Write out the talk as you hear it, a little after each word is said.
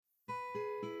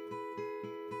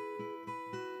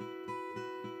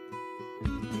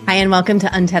Hi, and welcome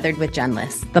to Untethered with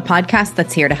Jenless, the podcast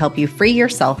that's here to help you free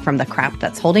yourself from the crap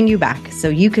that's holding you back so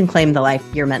you can claim the life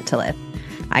you're meant to live.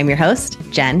 I'm your host,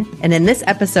 Jen, and in this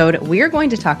episode, we are going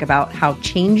to talk about how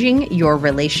changing your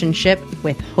relationship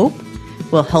with hope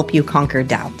will help you conquer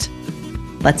doubt.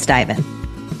 Let's dive in.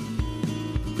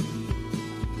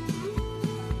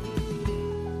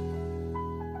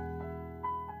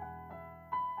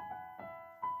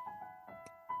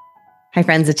 Hi,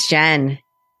 friends, it's Jen.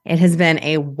 It has been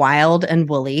a wild and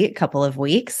woolly couple of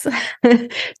weeks.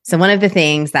 So one of the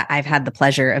things that I've had the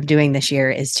pleasure of doing this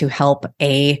year is to help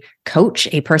a coach,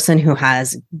 a person who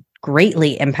has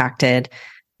greatly impacted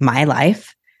my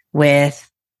life, with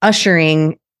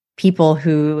ushering people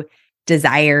who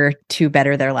desire to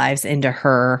better their lives into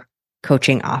her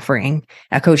coaching offering,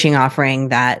 a coaching offering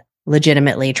that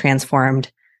legitimately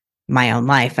transformed my own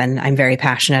life. And I'm very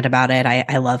passionate about it.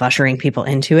 I love ushering people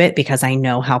into it because I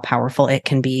know how powerful it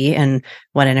can be and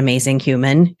what an amazing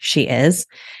human she is.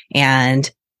 And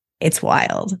it's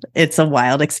wild. It's a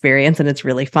wild experience and it's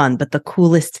really fun. But the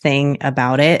coolest thing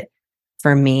about it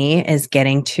for me is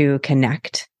getting to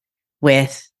connect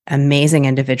with amazing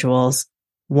individuals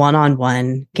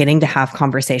one-on-one, getting to have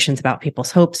conversations about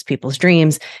people's hopes, people's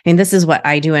dreams. I mean, this is what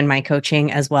I do in my coaching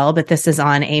as well, but this is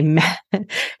on a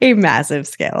massive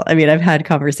scale. I mean, I've had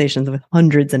conversations with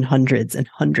hundreds and hundreds and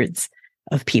hundreds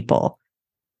of people,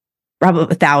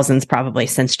 probably thousands, probably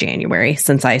since January,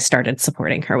 since I started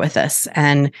supporting her with this.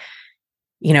 And,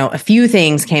 you know, a few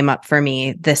things came up for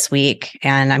me this week,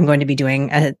 and I'm going to be doing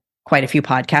quite a few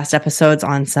podcast episodes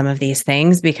on some of these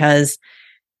things because,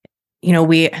 you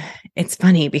know, it's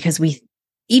funny because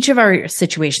each of our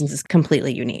situations is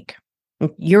completely unique.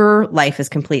 Your life is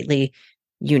completely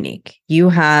unique. You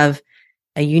have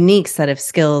a unique set of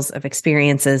skills, of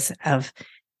experiences, of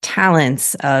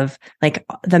talents, of like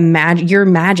your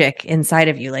magic inside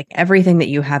of you. Like everything that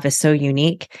you have is so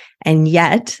unique. And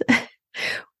yet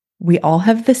we all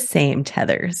have the same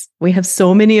tethers. We have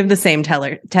so many of the same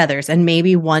tethers. And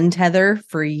maybe one tether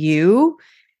for you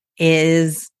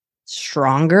is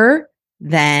stronger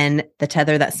than the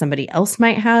tether that somebody else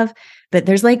might have. But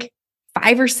there's like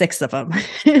 5 or 6 of them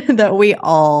that we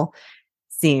all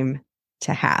seem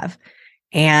to have.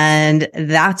 And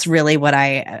that's really what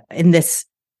in this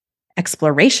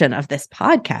exploration of this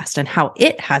podcast and how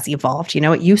it has evolved, you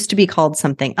know, it used to be called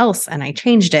something else and I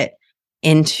changed it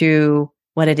into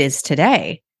what it is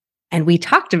today. And we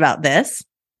talked about this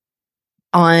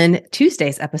on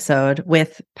Tuesday's episode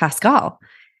with Pascal.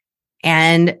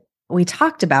 And we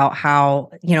talked about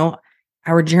how, you know,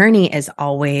 our journey is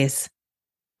always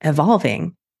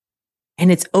evolving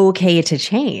and it's okay to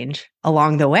change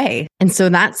along the way. And so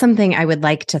that's something I would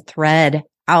like to thread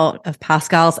out of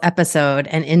Pascal's episode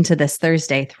and into this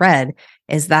Thursday thread,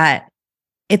 is that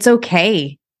it's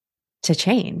okay to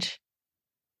change.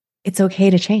 It's okay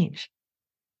to change.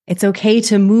 It's okay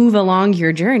to move along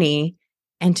your journey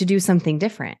and to do something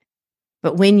different.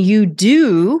 But when you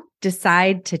do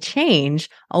decide to change,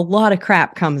 a lot of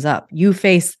crap comes up. You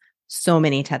face so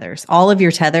many tethers. All of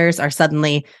your tethers are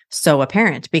suddenly so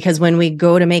apparent because when we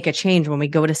go to make a change, when we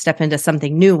go to step into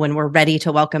something new, when we're ready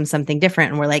to welcome something different,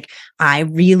 and we're like, I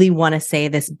really want to say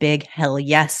this big hell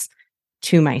yes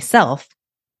to myself.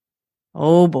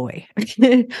 Oh boy.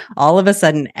 All of a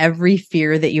sudden, every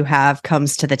fear that you have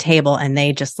comes to the table and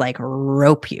they just like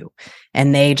rope you.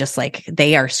 And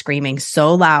they are screaming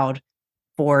so loud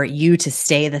for you to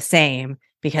stay the same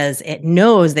because it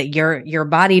knows that your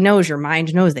body knows, your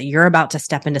mind knows that you're about to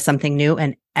step into something new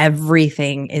and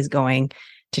everything is going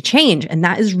to change. And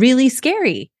that is really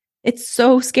scary. It's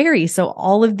so scary. So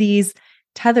all of these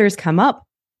tethers come up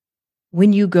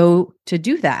when you go to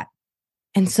do that.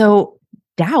 And so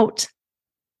doubt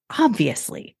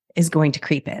obviously is going to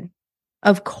creep in.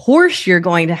 Of course, you're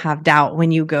going to have doubt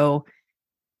when you go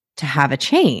to have a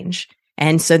change.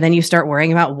 And so then you start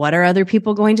worrying about what are other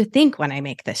people going to think when I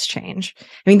make this change?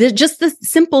 I mean, there's just the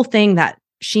simple thing that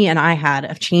she and I had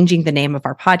of changing the name of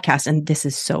our podcast. And this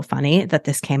is so funny that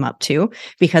this came up too,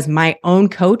 because my own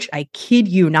coach, I kid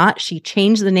you not, she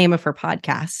changed the name of her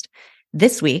podcast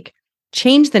this week,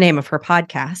 changed the name of her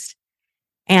podcast.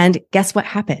 And guess what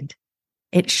happened?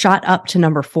 It shot up to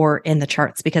number 4 in the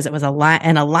charts because it was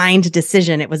an aligned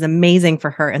decision. It was amazing for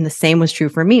her. And the same was true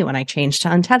for me when I changed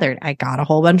to Untethered. I got a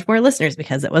whole bunch more listeners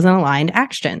because it was an aligned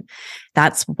action.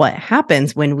 That's what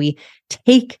happens when we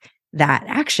take that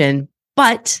action.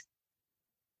 But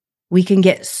we can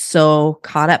get so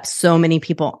caught up. So many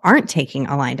people aren't taking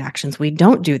aligned actions. We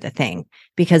don't do the thing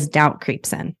because doubt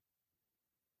creeps in.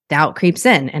 Doubt creeps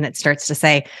in and it starts to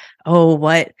say, oh,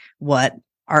 what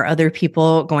are other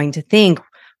people going to think?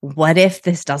 what if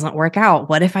this doesn't work out?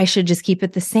 What if I should just keep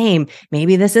it the same?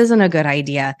 Maybe this isn't a good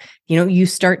idea. You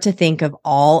start to think of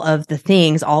all of the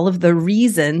things, all of the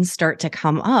reasons start to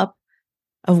come up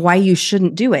of why you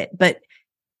shouldn't do it. But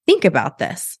think about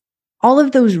this. All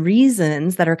of those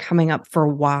reasons that are coming up for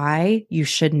why you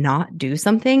should not do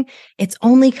something, it's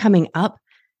only coming up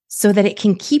so that it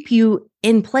can keep you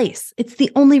in place. It's the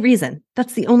only reason.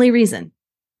 That's the only reason.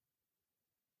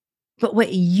 But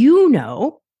what you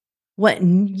know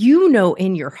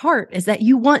in your heart is that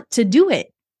you want to do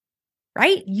it,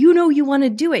 right? You want to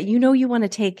do it. You want to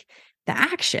take the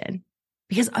action,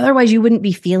 because otherwise you wouldn't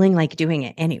be feeling like doing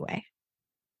it anyway.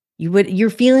 You're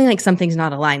feeling like something's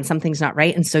not aligned, something's not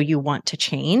right. And so you want to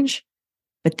change,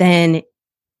 but then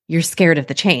you're scared of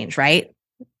the change, right?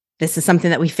 This is something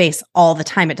that we face all the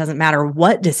time. It doesn't matter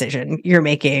what decision you're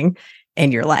making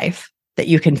in your life that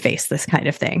you can face this kind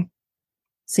of thing.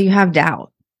 So you have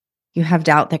doubt. You have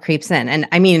doubt that creeps in. And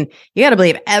I mean, you got to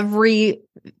believe every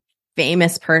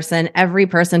famous person, every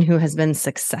person who has been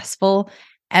successful,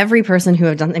 every person who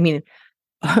have done,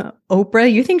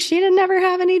 Oprah, you think she didn't ever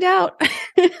have any doubt?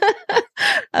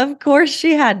 Of course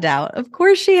she had doubt. Of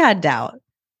course she had doubt.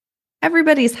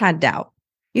 Everybody's had doubt.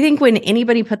 You think when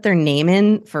anybody put their name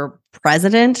in for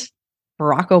president,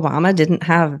 Barack Obama didn't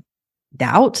have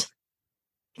doubt?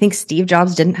 You think Steve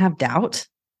Jobs didn't have doubt?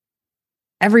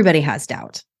 Everybody has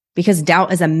doubt, because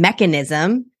doubt is a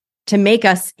mechanism to make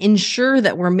us ensure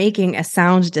that we're making a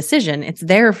sound decision. It's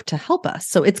there to help us.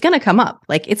 So it's going to come up,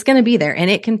 like it's going to be there, and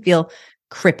it can feel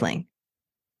crippling.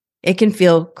 It can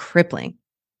feel crippling.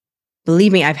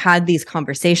 Believe me, I've had these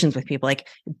conversations with people. Like,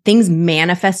 things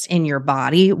manifest in your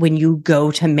body when you go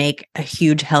to make a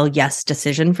huge hell yes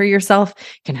decision for yourself.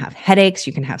 You can have headaches.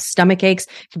 You can have stomach aches.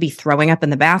 You could be throwing up in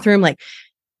the bathroom. Like,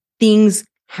 things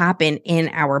happen in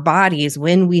our bodies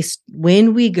when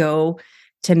we go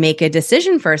to make a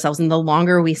decision for ourselves. And the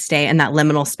longer we stay in that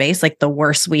liminal space, like, the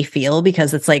worse we feel,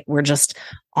 because it's like we're just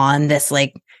on this,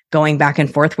 like, going back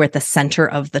and forth. We're at the center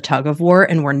of the tug of war,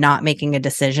 and we're not making a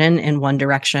decision in one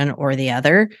direction or the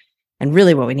other. And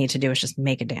really what we need to do is just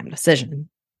make a damn decision.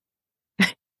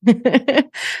 And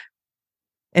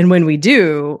when we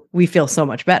do, we feel so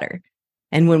much better.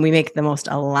 And when we make the most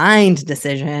aligned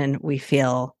decision, we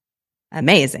feel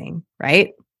amazing,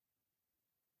 right?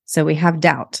 So we have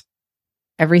doubt.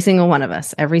 Every single one of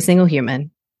us, every single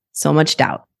human, so much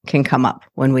doubt can come up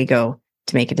when we go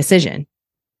to make a decision.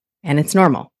 And it's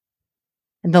normal.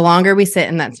 And the longer we sit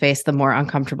in that space, the more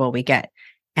uncomfortable we get.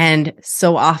 And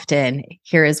so often,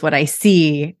 here is what I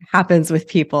see happens with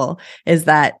people, is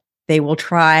that they will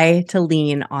try to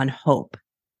lean on hope.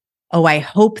 Oh, I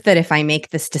hope that if I make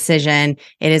this decision,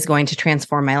 it is going to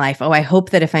transform my life. Oh, I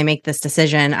hope that if I make this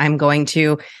decision, I'm going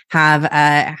to have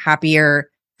a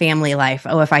happier family life.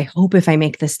 Oh, if I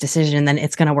make this decision, then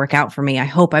it's going to work out for me. I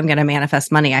hope I'm going to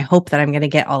manifest money. I hope that I'm going to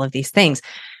get all of these things.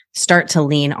 Start to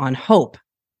lean on hope.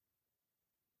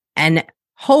 And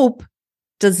hope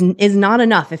is not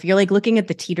enough. If you're like looking at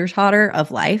the teeter-totter of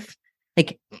life,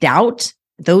 like doubt,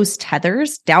 those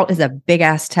tethers, doubt is a big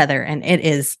ass tether, and it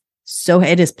is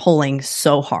pulling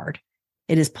so hard.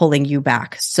 It is pulling you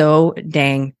back so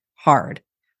dang hard.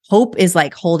 Hope is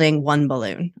like holding one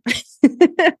balloon.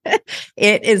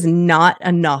 It is not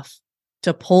enough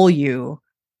to pull you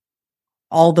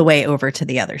all the way over to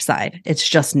the other side. It's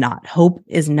just not. Hope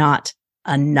is not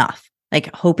enough.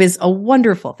 Like, hope is a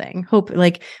wonderful thing. Hope,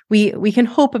 like, we can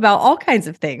hope about all kinds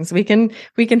of things. We can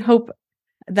hope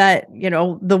that,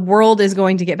 the world is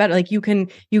going to get better. Like, you can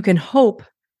hope,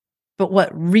 but what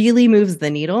really moves the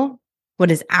needle,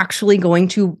 what is actually going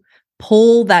to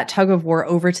pull that tug of war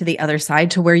over to the other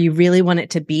side, to where you really want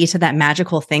it to be, to that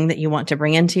magical thing that you want to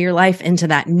bring into your life, into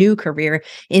that new career,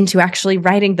 into actually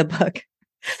writing the book,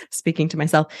 speaking to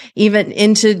myself, even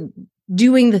into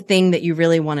doing the thing that you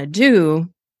really want to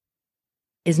do,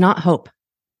 is not hope.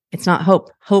 It's not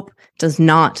hope. Hope does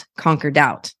not conquer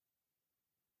doubt.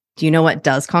 Do you know what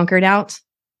does conquer doubt?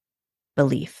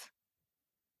 Belief.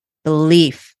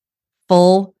 Belief.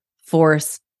 Full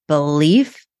force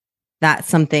belief that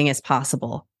something is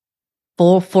possible.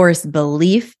 Full force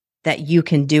belief that you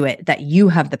can do it, that you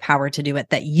have the power to do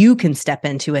it, that you can step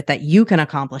into it, that you can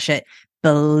accomplish it.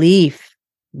 Belief,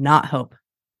 not hope.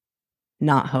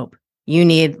 Not hope. You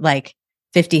need like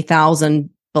 50,000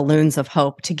 balloons of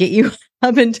hope to get you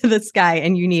up into the sky,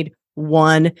 and you need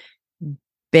one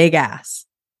big ass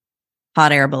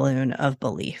hot air balloon of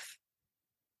belief.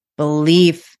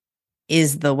 Belief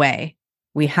is the way.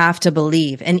 We have to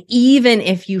believe. And even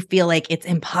if you feel like it's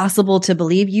impossible to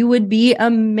believe, you would be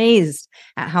amazed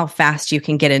at how fast you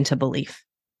can get into belief.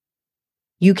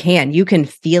 You can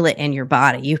feel it in your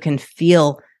body. You can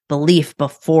feel belief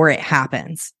before it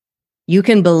happens. You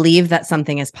can believe that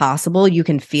something is possible. You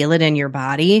can feel it in your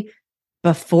body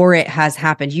before it has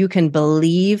happened. You can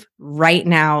believe right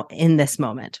now in this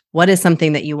moment. What is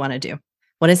something that you want to do?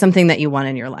 What is something that you want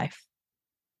in your life?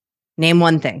 Name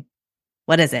one thing.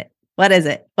 What is it? What is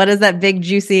it? What is that big,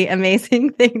 juicy,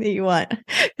 amazing thing that you want?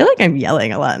 I feel like I'm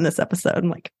yelling a lot in this episode. I'm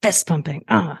like fist pumping.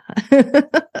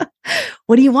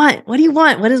 What do you want? What do you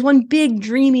want? What is one big,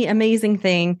 dreamy, amazing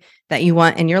thing that you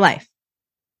want in your life?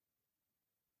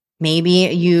 Maybe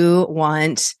you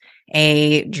want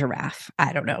a giraffe.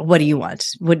 I don't know. What do you want?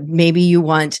 Maybe you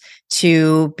want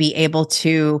to be able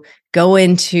to go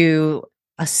into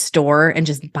a store and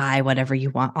just buy whatever you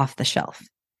want off the shelf.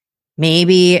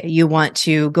 Maybe you want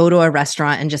to go to a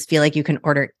restaurant and just feel like you can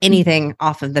order anything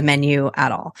off of the menu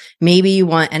at all. Maybe you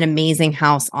want an amazing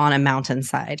house on a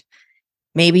mountainside.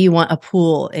 Maybe you want a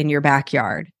pool in your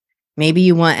backyard. Maybe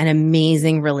you want an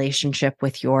amazing relationship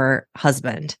with your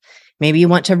husband. Maybe you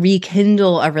want to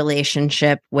rekindle a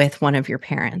relationship with one of your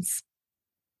parents.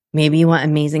 Maybe you want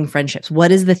amazing friendships.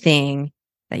 What is the thing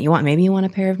that you want? Maybe you want a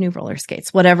pair of new roller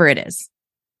skates, whatever it is.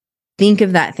 Think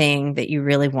of that thing that you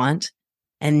really want.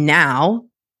 And now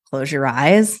close your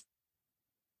eyes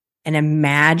and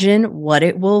imagine what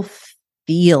it will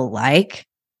feel like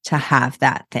to have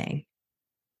that thing.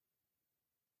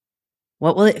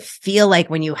 What will it feel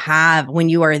like when you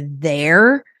are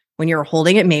there, when you're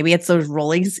holding it? Maybe it's those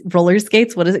roller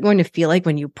skates. What is it going to feel like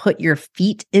when you put your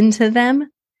feet into them?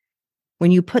 When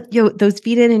you put those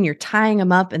feet in and you're tying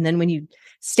them up, and then when you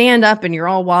stand up and you're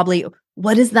all wobbly,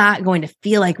 what is that going to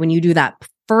feel like when you do that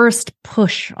first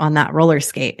push on that roller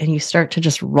skate and you start to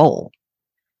just roll?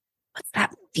 What's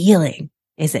that feeling?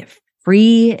 Is it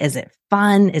free? Is it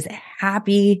fun? Is it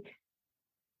happy?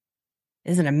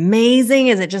 Is it amazing?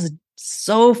 Is it just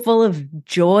so full of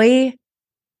joy?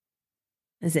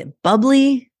 Is it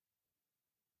bubbly?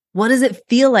 What does it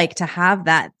feel like to have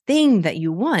that thing that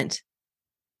you want?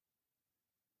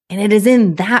 And it is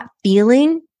in that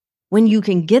feeling, when you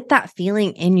can get that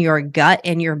feeling in your gut,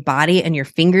 in your body, and your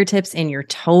fingertips, and your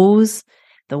toes,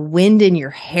 the wind in your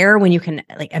hair, when you can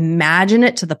imagine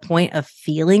it to the point of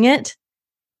feeling it.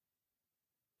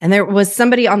 And there was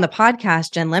somebody on the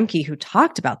podcast, Jen Lemke, who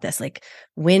talked about this.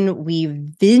 When we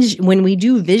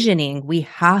do visioning, we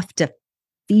have to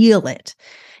feel it.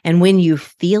 And when you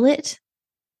feel it,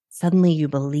 suddenly you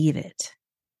believe it.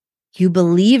 You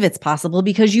believe it's possible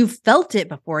because you've felt it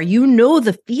before. You know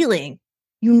the feeling.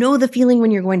 You know the feeling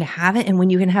when you're going to have it. And when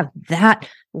you can have that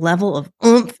level of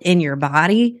oomph in your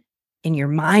body, in your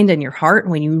mind, and your heart,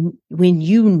 when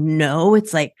you know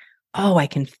it's like, oh, I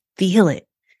can feel it,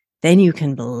 then you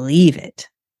can believe it.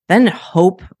 Then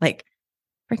hope, let's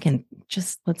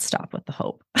stop with the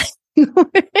hope.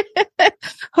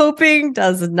 Hoping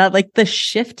does not, the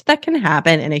shift that can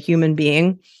happen in a human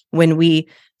being when we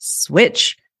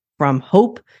switch from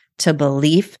hope to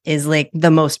belief is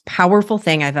the most powerful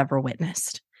thing I've ever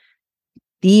witnessed.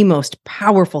 The most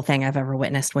powerful thing I've ever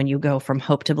witnessed when you go from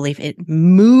hope to belief. It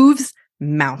moves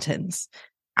mountains.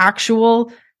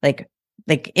 Actual,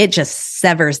 it just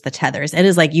severs the tethers. It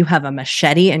is like you have a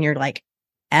machete and you're like,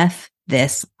 F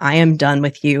this. I am done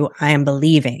with you. I am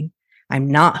believing. I'm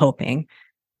not hoping.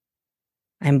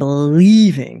 I'm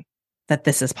believing that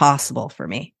this is possible for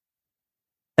me.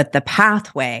 But the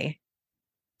pathway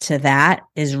to that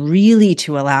is really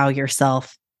to allow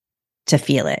yourself to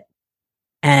feel it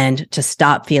and to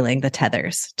stop feeling the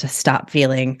tethers, to stop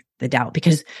feeling the doubt,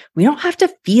 because we don't have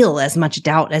to feel as much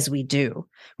doubt as we do.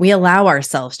 We allow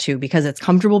ourselves to because it's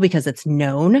comfortable, because it's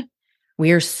known.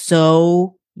 We are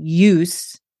so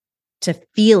used to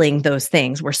feeling those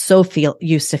things. We're so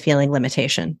used to feeling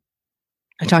limitation.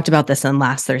 I talked about this in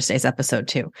last Thursday's episode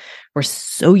too. We're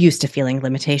so used to feeling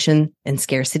limitation and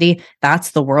scarcity.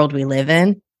 That's the world we live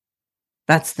in.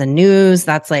 That's the news.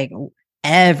 That's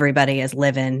everybody is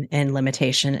living in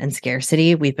limitation and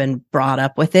scarcity. We've been brought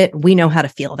up with it. We know how to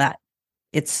feel that.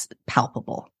 It's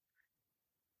palpable.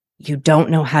 You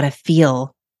don't know how to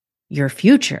feel your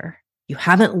future. You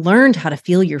haven't learned how to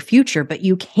feel your future, but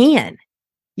you can.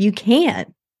 You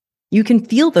can. You can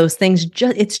feel those things.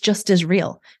 It's just as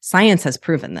real. Science has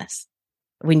proven this.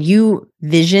 When you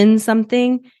vision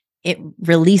something, it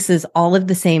releases all of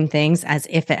the same things as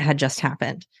if it had just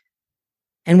happened.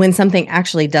 And when something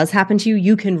actually does happen to you,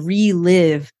 you can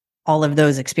relive all of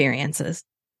those experiences.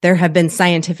 There have been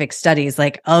scientific studies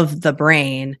of the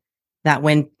brain that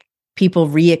when people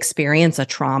re-experience a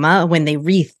trauma, when they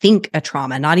rethink a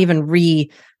trauma, not even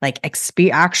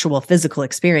actual physical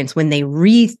experience, when they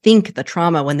rethink the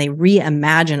trauma, when they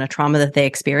reimagine a trauma that they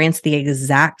experienced, the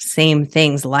exact same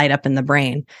things light up in the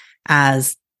brain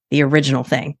as the original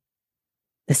thing.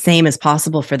 The same is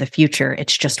possible for the future.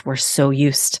 It's just we're so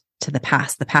used to the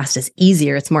past. The past is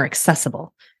easier. It's more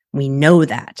accessible. We know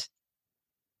that.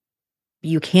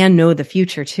 You can know the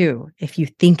future too if you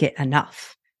think it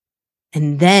enough.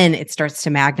 And then it starts to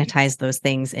magnetize those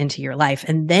things into your life.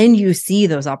 And then you see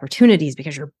those opportunities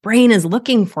because your brain is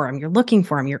looking for them. You're looking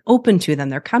for them. You're open to them.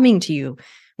 They're coming to you.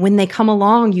 When they come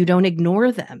along, you don't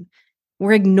ignore them.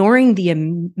 We're ignoring the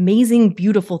amazing,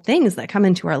 beautiful things that come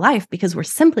into our life because we're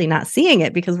simply not seeing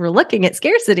it, because we're looking at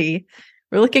scarcity.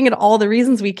 We're looking at all the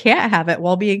reasons we can't have it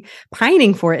while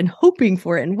pining for it and hoping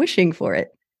for it and wishing for it.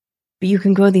 But you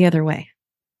can go the other way.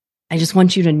 I just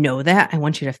want you to know that. I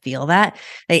want you to feel that.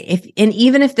 And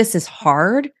even if this is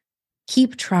hard,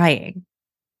 keep trying.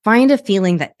 Find a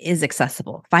feeling that is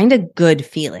accessible. Find a good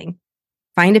feeling.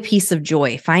 Find a piece of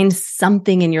joy. Find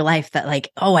something in your life that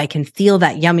I can feel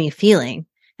that yummy feeling,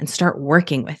 and start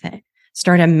working with it.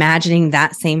 Start imagining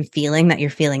that same feeling that you're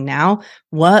feeling now.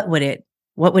 What would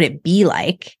it be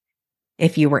like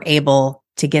if you were able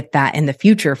to get that in the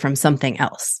future from something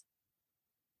else?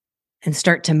 And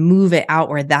start to move it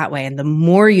outward that way. And the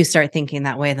more you start thinking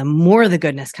that way, the more the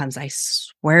goodness comes. I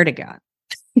swear to God.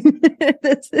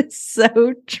 This is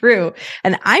so true.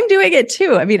 And I'm doing it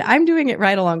too. I mean, I'm doing it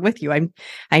right along with you.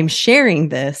 I'm sharing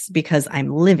this because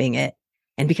I'm living it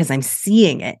and because I'm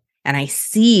seeing it. And I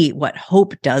see what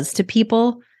hope does to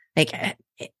people.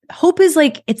 Hope is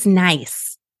it's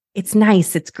nice. It's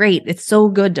nice. It's great. It's so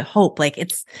good to hope.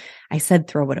 I said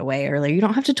throw it away earlier. You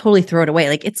don't have to totally throw it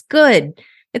away. It's good.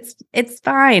 It's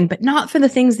fine, but not for the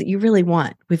things that you really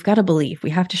want. We've got to believe. We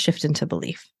have to shift into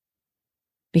belief,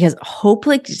 because hope,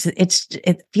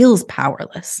 it feels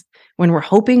powerless. When we're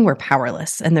hoping, we're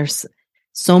powerless, and there's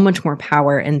so much more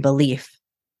power in belief.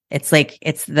 If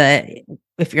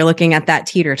you're looking at that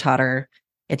teeter-totter,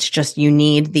 it's just you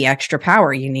need the extra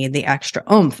power. You need the extra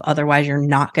oomph. Otherwise, you're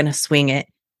not going to swing it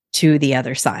to the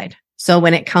other side. So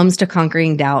when it comes to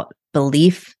conquering doubt,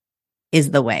 belief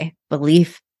is the way.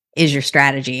 Belief is your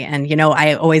strategy. And,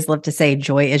 I always love to say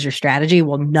joy is your strategy.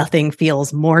 Well, nothing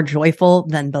feels more joyful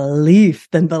than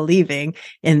believing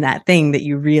in that thing that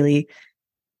you really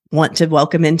want to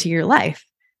welcome into your life.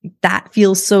 That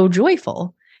feels so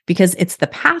joyful because it's the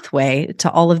pathway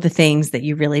to all of the things that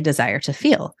you really desire to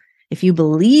feel. If you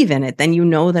believe in it, then you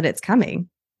know that it's coming.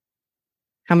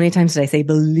 How many times did I say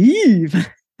believe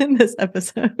in this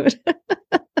episode?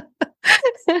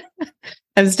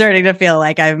 I'm starting to feel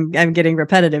like I'm getting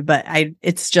repetitive, but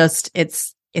it's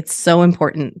so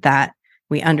important that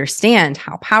we understand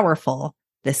how powerful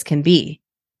this can be.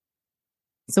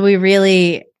 So we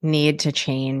really need to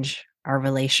change our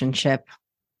relationship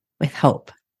with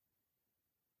hope.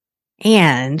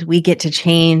 And we get to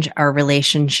change our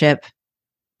relationship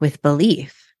with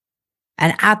belief.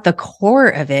 And at the core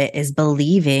of it is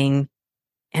believing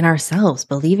in ourselves,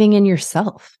 believing in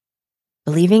yourself,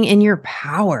 believing in your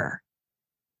power.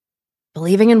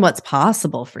 Believing in what's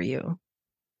possible for you.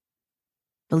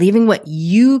 Believing what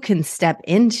you can step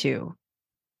into.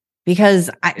 Because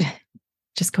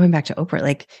just going back to Oprah,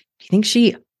 do you think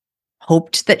she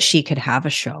hoped that she could have a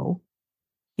show?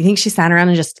 You think she sat around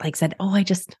and just said, oh,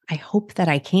 I hope that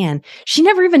I can. She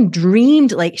never even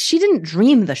dreamed, she didn't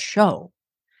dream the show.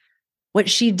 What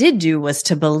she did do was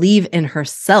to believe in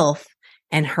herself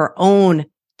and her own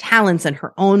talents and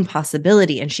her own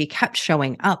possibility. And she kept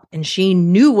showing up, and she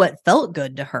knew what felt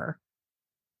good to her.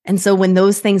 And so when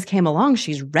those things came along,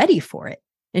 she's ready for it,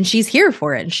 and she's here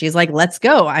for it. And she's like, let's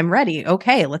go. I'm ready.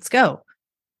 Okay, let's go.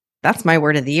 That's my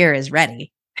word of the year, is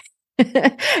ready.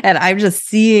 And I'm just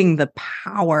seeing the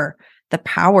power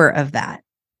of that,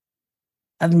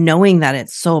 of knowing that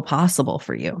it's so possible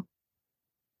for you.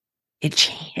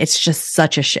 It's just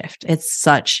such a shift. It's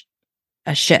such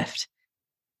a shift.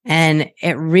 And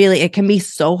it can be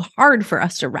so hard for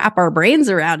us to wrap our brains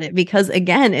around it because,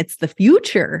 again, it's the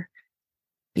future.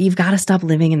 But you've got to stop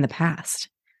living in the past.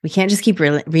 We can't just keep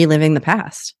reliving the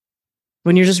past.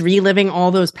 When you're just reliving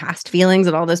all those past feelings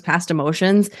and all those past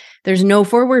emotions, there's no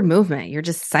forward movement. You're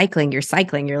just cycling. You're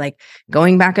cycling. You're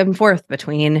going back and forth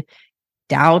between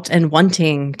doubt and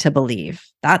wanting to believe.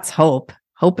 That's hope.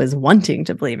 Hope is wanting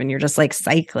to believe. And you're just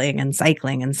cycling and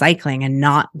cycling and cycling and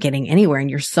not getting anywhere. And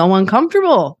you're so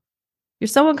uncomfortable. You're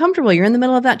so uncomfortable. You're in the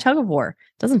middle of that tug of war.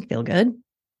 It doesn't feel good.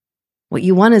 What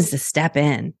you want is to step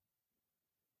in.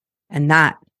 And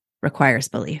that requires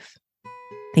belief.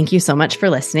 Thank you so much for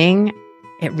listening.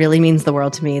 It really means the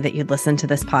world to me that you'd listen to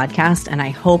this podcast. And I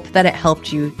hope that it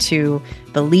helped you to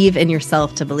believe in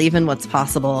yourself, to believe in what's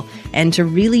possible, and to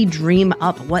really dream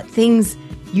up what things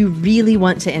you really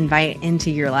want to invite into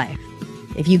your life.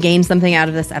 If you gained something out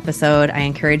of this episode, I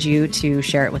encourage you to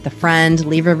share it with a friend,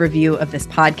 leave a review of this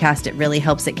podcast. It really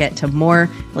helps it get to more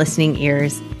listening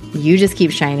ears. You just keep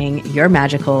shining your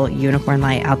magical unicorn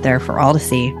light out there for all to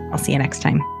see. I'll see you next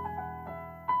time.